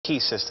key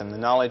system, the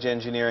knowledge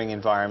engineering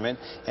environment,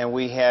 and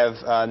we have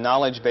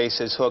knowledge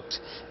bases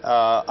hooked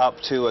up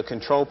to a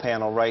control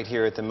panel right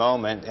here at the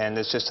moment, and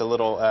it's just a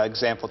little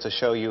example to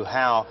show you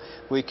how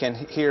we can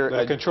hear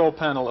a control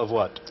panel of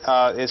what?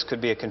 This could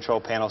be a control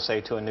panel,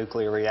 say, to a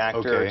nuclear reactor,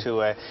 okay, or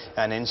to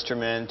an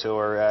instrument,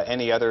 or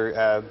any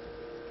other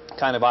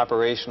kind of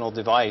operational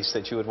device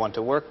that you would want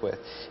to work with.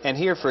 And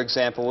here, for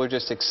example, we're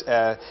just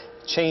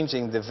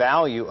changing the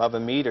value of a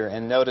meter,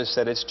 and notice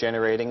that it's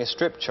generating a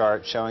strip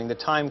chart showing the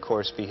time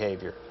course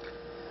behavior.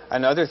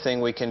 Another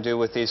thing we can do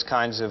with these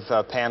kinds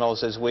of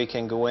panels is we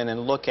can go in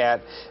and look at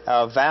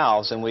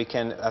valves, and we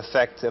can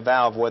affect the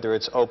valve whether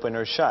it's open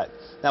or shut.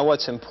 Now,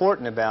 what's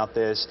important about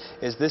this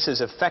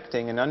is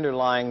affecting an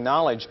underlying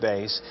knowledge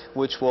base,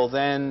 which will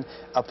then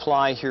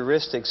apply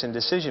heuristics and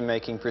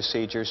decision-making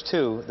procedures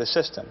to the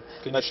system.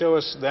 Can you show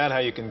us that, how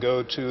you can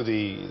go to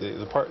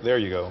the part? There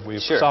you go. We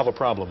Sure. solve a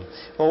problem.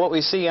 Well, what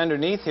we see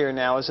underneath here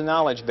now is a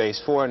knowledge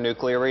base for a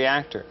nuclear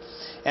reactor.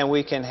 And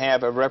we can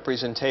have a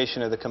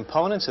representation of the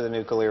components of the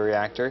nuclear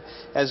reactor,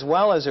 as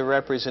well as a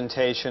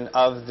representation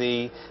of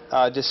the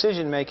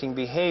decision-making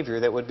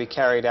behavior that would be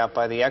carried out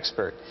by the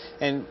expert.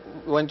 And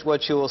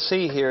what you will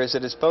see here is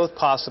that it's both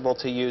possible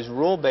to use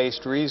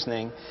rule-based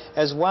reasoning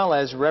as well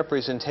as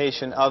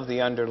representation of the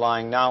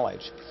underlying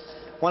knowledge.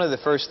 One of the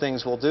first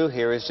things we'll do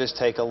here is just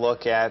take a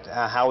look at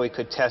how we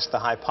could test the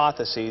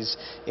hypotheses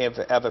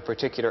of a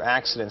particular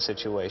accident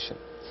situation.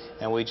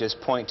 And we just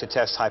point to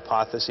test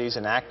hypotheses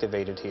and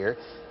activate it here.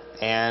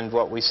 And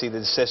what we see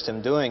the system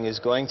doing is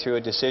going through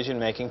a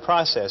decision-making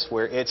process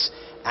where it's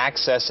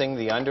accessing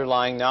the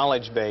underlying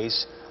knowledge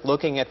base,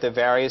 looking at the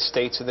various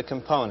states of the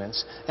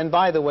components. And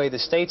by the way, the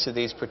states of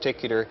these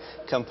particular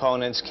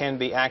components can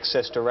be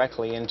accessed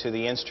directly into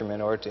the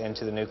instrument or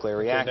into the nuclear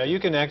reactor. Now, you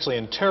can actually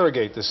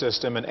interrogate the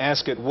system and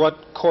ask it what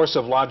course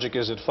of logic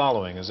is it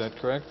following. Is that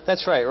correct?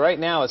 That's right. Right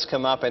now it's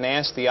come up and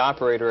asked the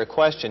operator a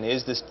question.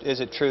 Is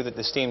it true that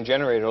the steam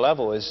generator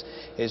level is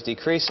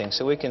decreasing?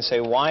 So we can say,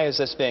 why is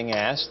this being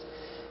asked?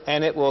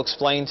 And it will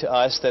explain to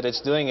us that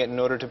it's doing it in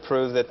order to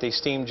prove that the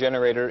steam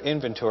generator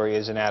inventory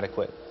is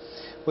inadequate.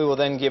 We will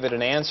then give it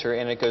an answer,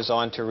 and it goes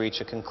on to reach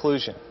a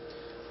conclusion.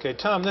 Okay,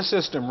 Tom, this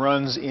system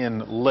runs in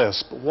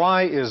Lisp.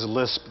 Why is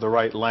Lisp the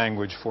right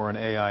language for an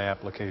AI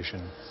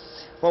application?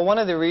 Well, one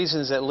of the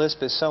reasons that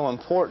Lisp is so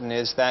important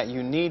is that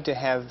you need to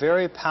have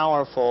very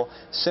powerful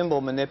symbol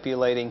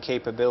manipulating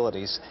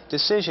capabilities.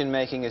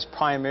 Decision-making is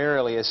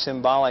primarily a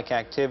symbolic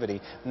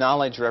activity.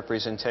 Knowledge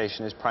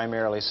representation is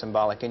primarily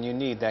symbolic, and you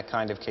need that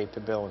kind of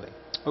capability.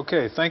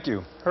 Okay, thank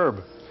you.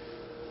 Herb.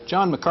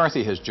 John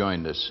McCarthy has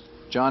joined us.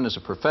 John is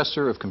a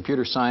professor of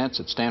computer science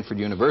at Stanford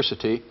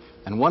University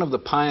and one of the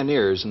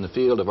pioneers in the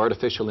field of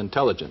artificial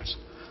intelligence.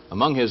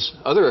 Among his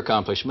other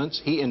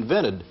accomplishments, he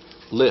invented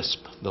Lisp,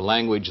 the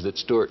language that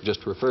Stuart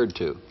just referred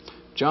to.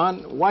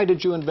 John, why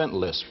did you invent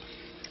Lisp?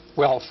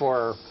 Well,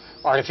 for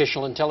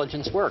artificial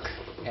intelligence work,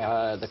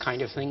 the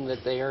kind of thing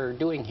that they are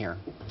doing here.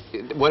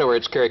 What are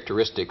its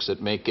characteristics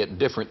that make it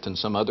different than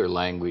some other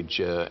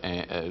language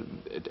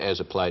as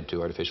applied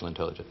to artificial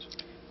intelligence?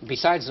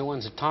 Besides the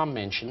ones that Tom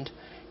mentioned,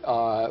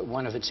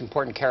 one of its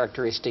important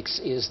characteristics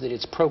is that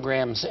its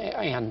programs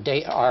and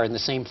data are in the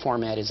same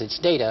format as its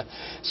data,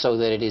 so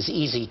that it is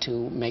easy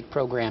to make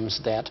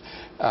programs that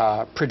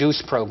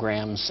produce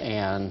programs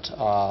and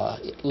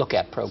look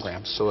at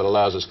programs. So it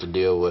allows us to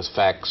deal with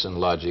facts and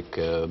logic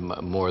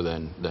more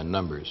than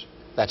numbers.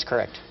 That's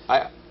correct.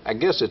 I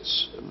guess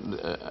it's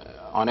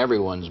on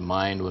everyone's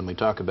mind when we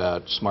talk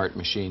about smart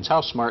machines. How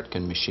smart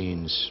can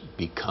machines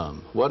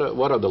become? What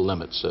are the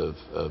limits of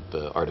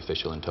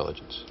artificial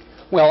intelligence?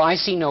 Well, I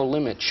see no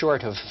limit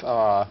short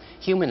of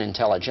human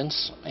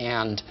intelligence,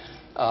 and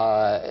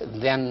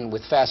then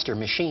with faster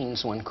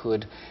machines one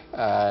could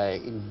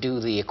do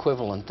the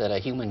equivalent that a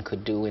human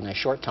could do in a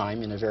short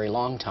time in a very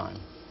long time.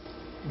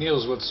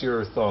 Nils, what's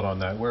your thought on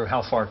that?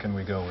 How far can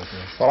we go with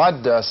this? Well,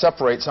 I'd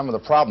separate some of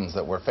the problems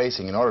that we're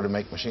facing in order to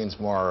make machines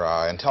more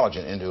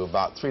intelligent into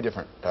about three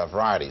different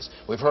varieties.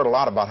 We've heard a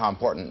lot about how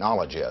important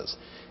knowledge is,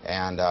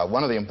 and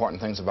one of the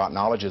important things about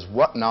knowledge is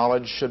what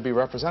knowledge should be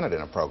represented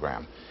in a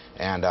program.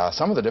 And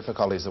some of the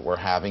difficulties that we're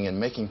having in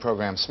making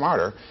programs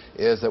smarter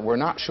is that we're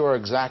not sure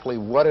exactly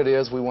what it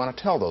is we want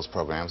to tell those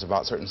programs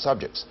about certain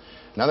subjects.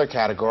 Another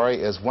category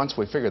is, once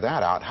we figure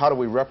that out, how do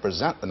we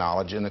represent the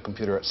knowledge in the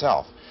computer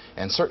itself?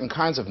 And certain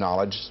kinds of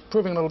knowledge is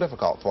proving a little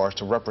difficult for us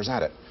to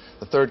represent it.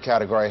 The third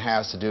category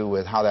has to do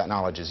with how that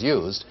knowledge is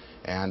used,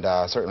 and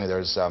certainly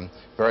there's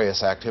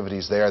various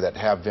activities there that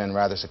have been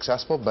rather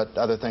successful, but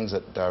other things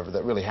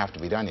that really have to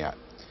be done yet.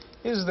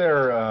 Is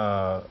there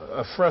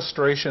a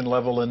frustration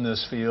level in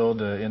this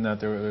field in that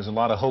there's a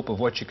lot of hope of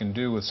what you can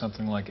do with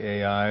something like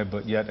AI,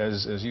 but yet,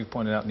 as you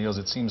pointed out, Nils,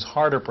 it seems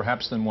harder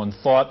perhaps than one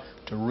thought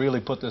to really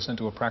put this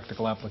into a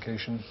practical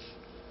application?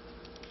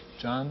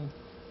 John?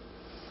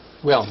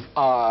 Well,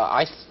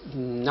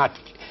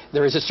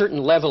 there is a certain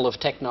level of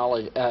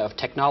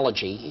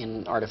technology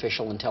in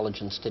artificial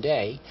intelligence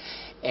today,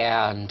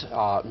 and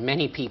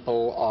many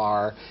people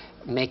are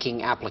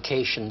making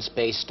applications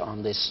based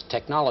on this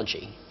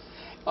technology.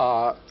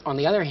 On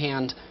the other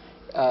hand,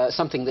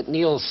 something that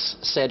Nils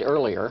said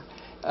earlier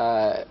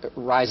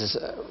rouses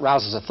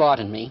a thought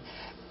in me.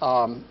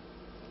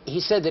 He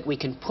said that we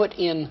can put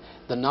in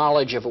the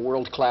knowledge of a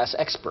world-class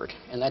expert,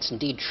 and that's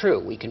indeed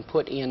true. We can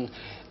put in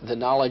the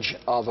knowledge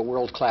of a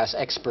world-class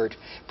expert,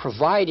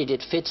 provided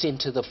it fits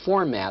into the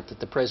format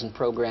that the present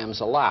programs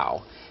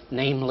allow,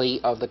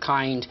 namely of the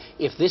kind,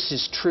 if this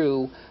is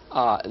true,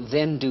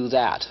 then do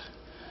that.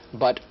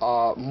 But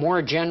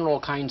more general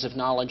kinds of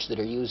knowledge that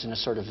are used in a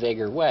sort of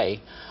vaguer way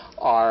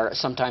are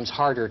sometimes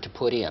harder to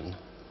put in.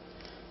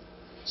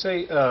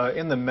 Say,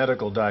 in the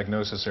medical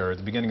diagnosis area, at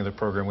the beginning of the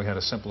program, we had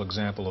a simple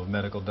example of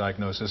medical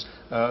diagnosis.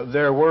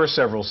 There were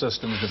several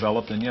systems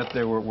developed, and yet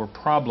there were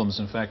problems,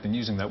 in fact, in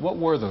using that. What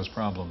were those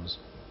problems?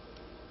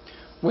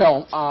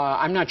 Well,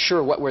 I'm not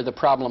sure what were the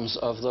problems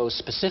of those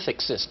specific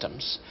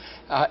systems.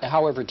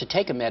 However, to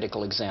take a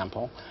medical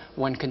example,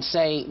 one can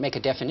make a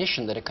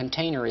definition that a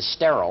container is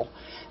sterile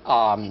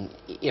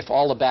if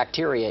all the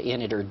bacteria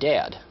in it are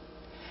dead.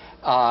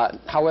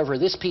 However,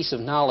 this piece of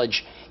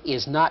knowledge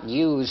is not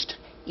used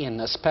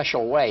in a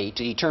special way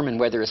to determine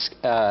whether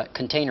a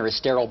container is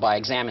sterile by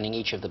examining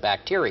each of the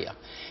bacteria.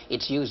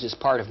 It's used as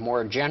part of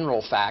more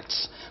general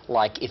facts,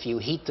 like if you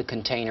heat the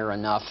container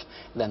enough,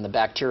 then the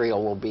bacteria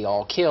will be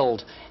all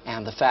killed,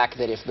 and the fact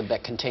that if the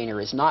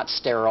container is not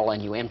sterile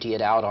and you empty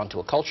it out onto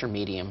a culture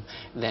medium,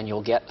 then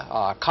you'll get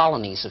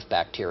colonies of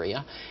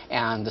bacteria.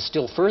 And the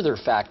still further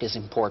fact is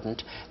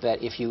important,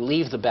 that if you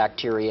leave the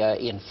bacteria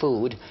in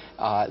food,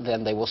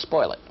 then they will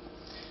spoil it.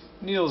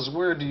 Nils,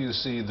 where do you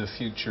see the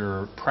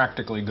future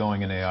practically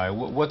going in AI?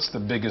 What's the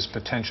biggest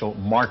potential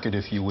market,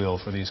 if you will,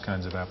 for these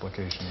kinds of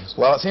applications?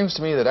 Well, it seems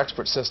to me that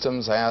expert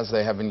systems, as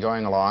they have been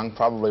going along,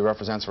 probably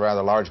represents a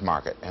rather large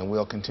market, and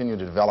we'll continue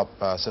to develop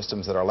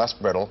systems that are less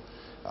brittle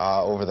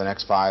over the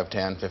next 5,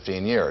 10,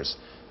 15 years.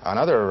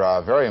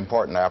 Another very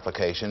important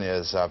application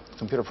is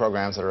computer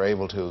programs that are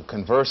able to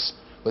converse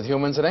with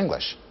humans in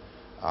English,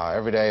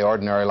 everyday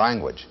ordinary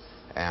language.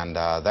 And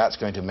that's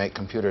going to make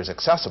computers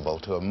accessible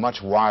to a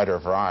much wider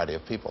variety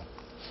of people.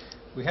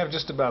 We have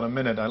just about a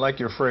minute. I like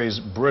your phrase,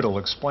 brittle.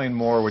 Explain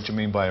more what you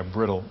mean by a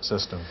brittle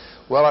system.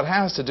 Well, it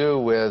has to do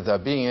with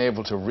being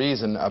able to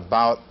reason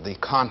about the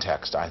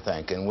context, I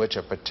think, in which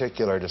a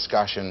particular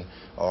discussion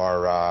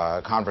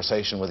or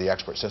conversation with the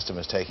expert system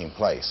is taking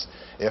place.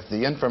 If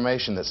the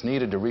information that's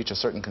needed to reach a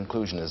certain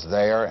conclusion is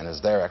there and is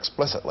there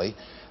explicitly,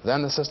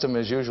 then the system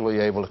is usually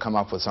able to come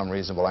up with some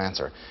reasonable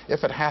answer.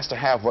 If it has to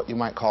have what you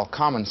might call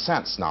common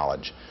sense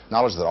knowledge,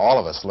 knowledge that all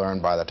of us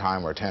learn by the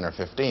time we're 10 or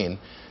 15,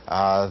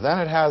 then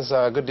it has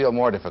a good deal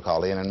more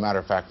difficulty, and, as a matter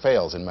of fact,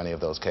 fails in many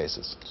of those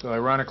cases. So,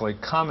 ironically,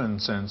 common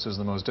sense is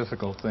the most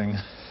difficult thing.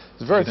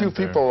 There's very few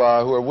people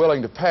who are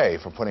willing to pay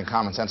for putting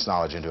common sense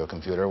knowledge into a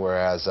computer,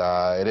 whereas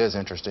it is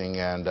interesting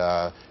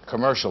and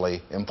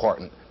commercially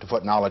important to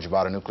put knowledge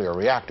about a nuclear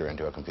reactor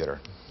into a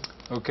computer.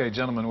 Okay,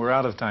 gentlemen, we're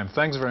out of time.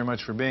 Thanks very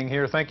much for being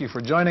here. Thank you for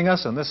joining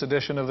us on this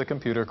edition of the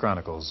Computer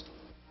Chronicles.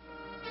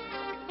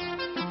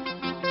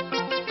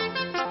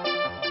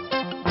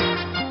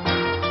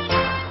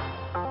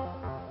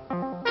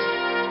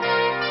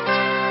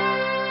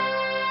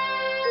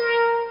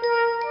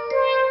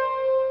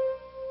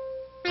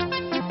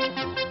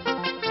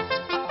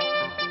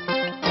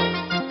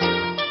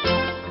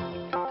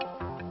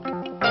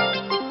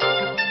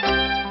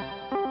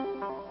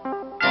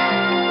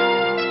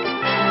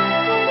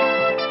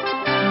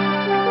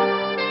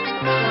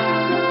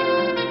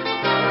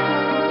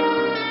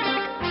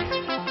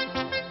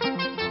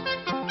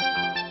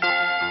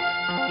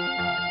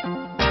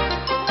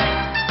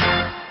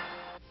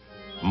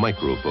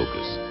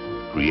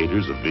 Microfocus,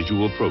 creators of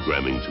visual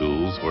programming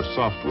tools for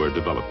software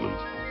development,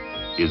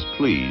 is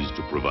pleased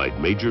to provide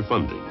major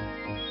funding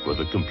for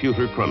the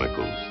Computer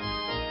Chronicles,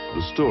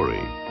 the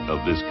story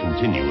of this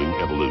continuing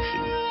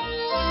evolution.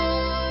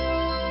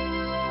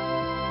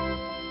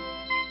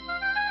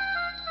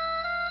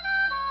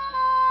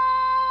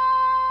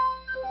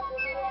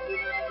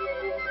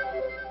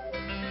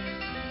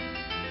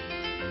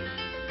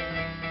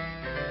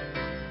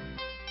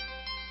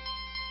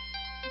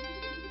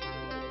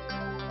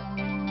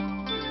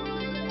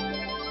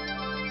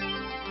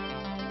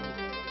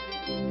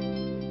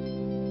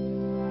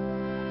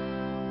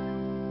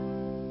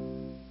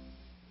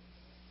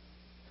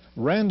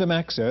 Random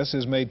access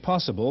is made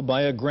possible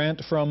by a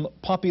grant from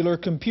Popular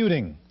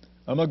Computing,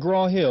 a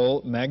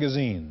McGraw-Hill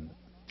magazine.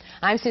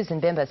 I'm Susan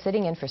Bimba,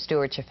 sitting in for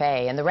Stuart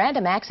Chaffee. In the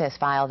random access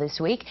file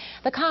this week,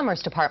 the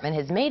Commerce Department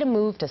has made a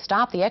move to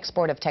stop the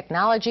export of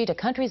technology to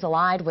countries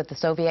allied with the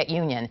Soviet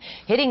Union,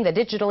 hitting the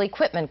Digital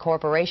Equipment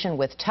Corporation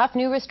with tough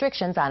new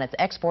restrictions on its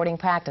exporting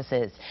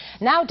practices.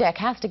 Now DEC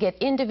has to get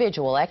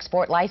individual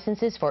export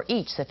licenses for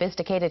each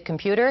sophisticated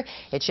computer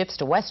it ships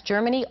to West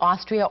Germany,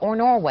 Austria, or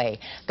Norway.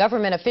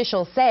 Government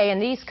officials say in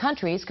these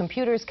countries,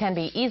 computers can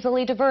be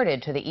easily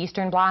diverted to the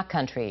Eastern Bloc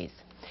countries.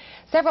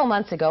 Several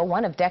months ago,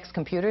 one of DEC's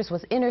computers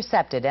was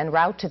intercepted en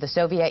route to the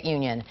Soviet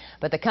Union,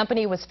 but the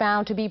company was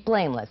found to be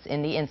blameless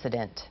in the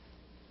incident.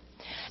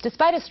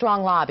 Despite a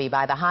strong lobby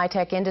by the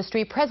high-tech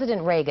industry,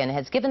 President Reagan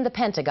has given the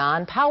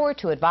Pentagon power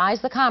to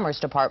advise the Commerce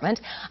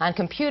Department on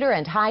computer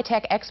and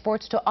high-tech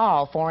exports to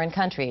all foreign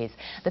countries.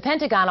 The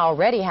Pentagon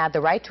already had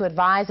the right to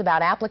advise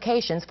about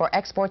applications for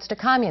exports to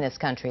communist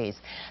countries.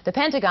 The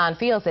Pentagon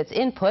feels its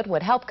input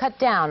would help cut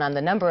down on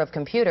the number of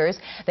computers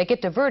that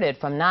get diverted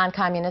from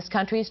non-communist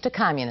countries to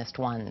communist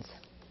ones.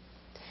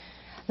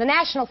 The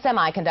National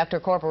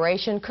Semiconductor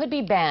Corporation could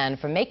be banned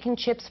from making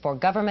chips for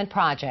government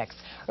projects.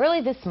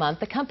 Early this month,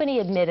 the company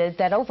admitted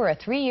that over a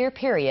 3-year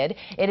period,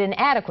 it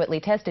inadequately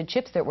tested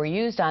chips that were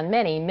used on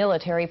many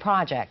military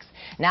projects.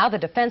 Now the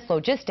Defense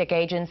Logistic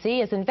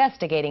Agency is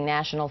investigating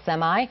National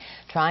Semi,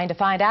 trying to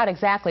find out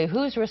exactly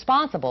who's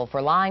responsible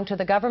for lying to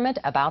the government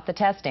about the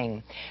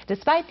testing.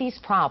 Despite these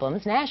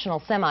problems,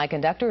 National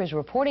Semiconductor is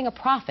reporting a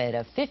profit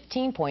of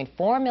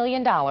 $15.4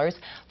 million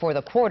for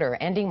the quarter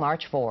ending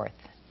March 4th.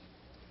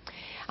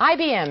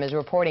 IBM is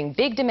reporting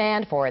big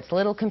demand for its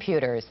little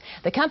computers.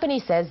 The company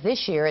says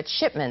this year its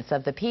shipments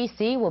of the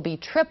PC will be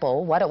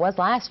triple what it was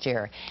last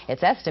year.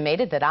 It's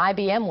estimated that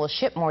IBM will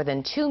ship more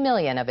than 2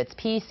 million of its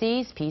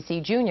PCs,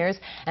 PC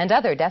Juniors, and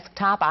other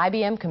desktop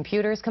IBM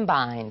computers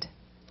combined.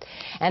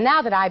 And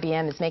now that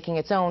IBM is making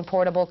its own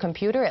portable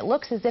computer, it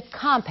looks as if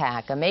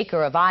Compaq, a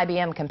maker of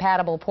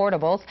IBM-compatible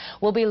portables,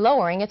 will be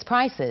lowering its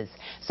prices.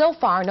 So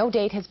far, no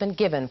date has been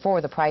given for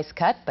the price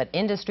cut, but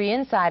industry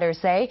insiders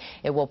say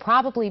it will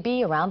probably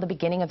be around the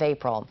beginning of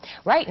April.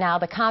 Right now,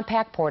 the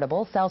Compaq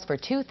portable sells for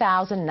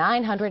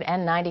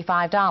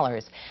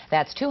 $2,995.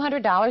 That's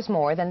 $200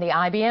 more than the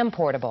IBM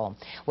portable.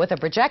 With a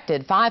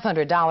projected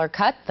 $500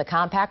 cut, the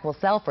Compaq will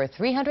sell for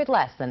 $300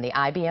 less than the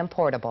IBM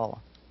portable.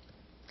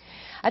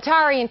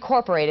 Atari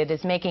Incorporated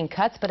is making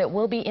cuts, but it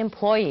will be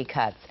employee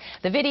cuts.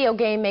 The video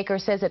game maker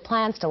says it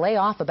plans to lay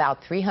off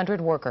about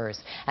 300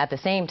 workers. At the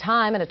same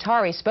time, an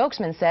Atari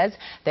spokesman says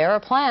there are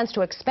plans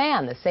to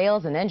expand the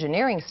sales and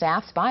engineering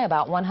staffs by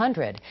about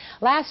 100.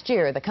 Last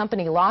year, the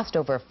company lost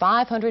over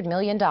 $500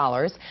 million,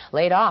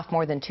 laid off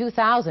more than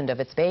 2,000 of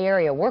its Bay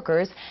Area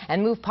workers,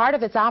 and moved part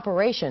of its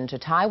operation to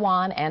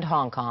Taiwan and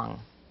Hong Kong.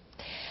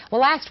 Well,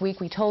 last week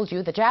we told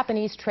you the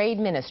Japanese Trade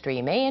Ministry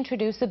may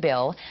introduce a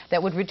bill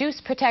that would reduce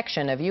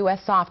protection of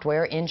U.S.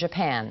 software in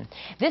Japan.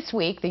 This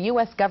week, the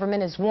U.S.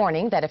 government is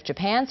warning that if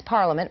Japan's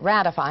parliament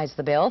ratifies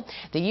the bill,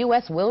 the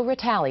U.S. will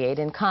retaliate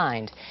in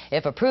kind.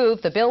 If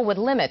approved, the bill would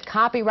limit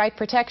copyright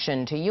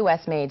protection to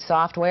U.S.-made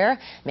software,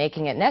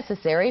 making it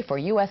necessary for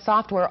U.S.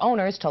 software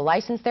owners to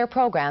license their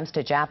programs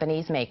to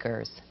Japanese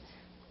makers.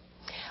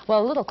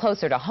 Well, a little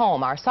closer to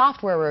home, our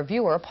software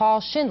reviewer,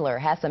 Paul Schindler,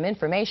 has some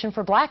information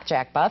for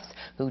blackjack buffs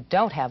who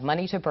don't have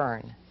money to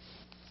burn.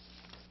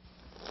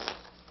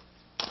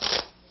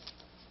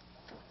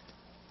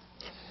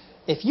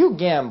 If you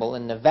gamble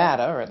in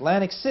Nevada or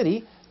Atlantic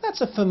City,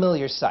 that's a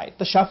familiar sight,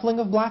 the shuffling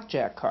of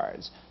blackjack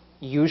cards,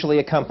 usually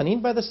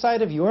accompanied by the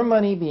sight of your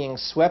money being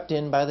swept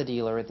in by the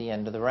dealer at the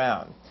end of the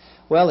round.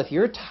 Well, if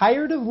you're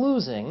tired of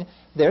losing,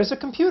 there's a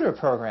computer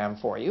program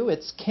for you.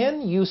 It's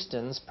Ken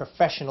Houston's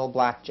Professional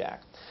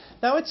Blackjack.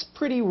 Now, it's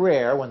pretty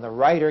rare when the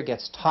writer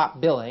gets top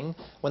billing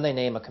when they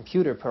name a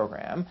computer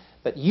program,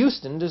 but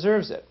Houston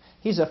deserves it.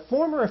 He's a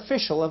former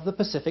official of the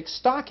Pacific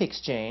Stock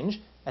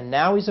Exchange, and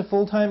now he's a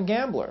full-time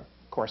gambler.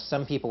 Of course,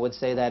 some people would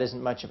say that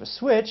isn't much of a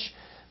switch,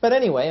 but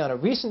anyway, on a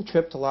recent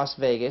trip to Las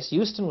Vegas,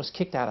 Houston was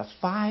kicked out of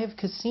 5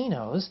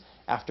 casinos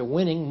after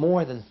winning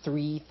more than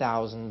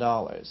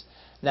 $3,000.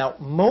 Now,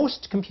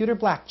 most computer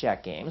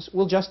blackjack games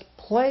will just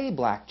play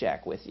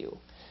blackjack with you.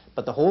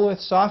 But the Whole Earth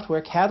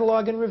Software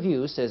Catalog and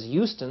Review says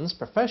Houston's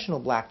Professional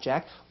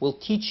Blackjack will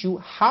teach you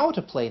how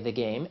to play the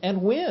game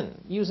and win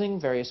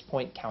using various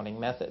point counting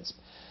methods.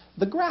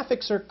 The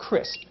graphics are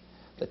crisp,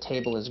 the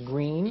table is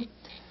green,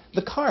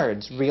 the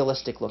cards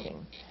realistic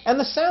looking, and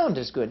the sound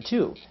is good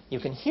too. You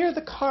can hear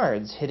the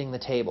cards hitting the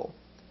table.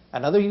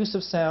 Another use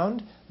of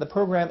sound, the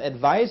program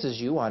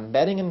advises you on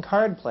betting and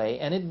card play,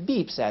 and it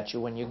beeps at you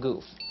when you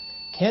goof.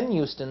 Ken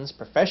Houston's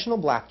Professional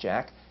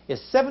Blackjack is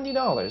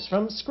 $70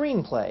 from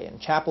Screenplay in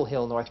Chapel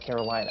Hill, North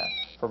Carolina.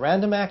 For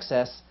Random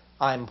Access,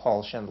 I'm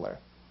Paul Schindler.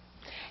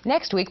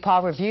 Next week,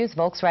 Paul reviews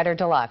Volkswriter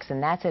Deluxe,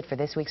 and that's it for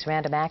this week's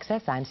Random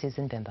Access. I'm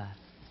Susan Bimba.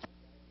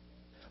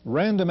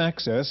 Random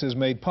Access is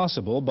made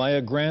possible by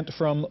a grant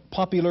from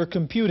Popular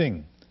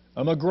Computing,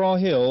 a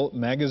McGraw-Hill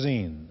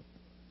magazine.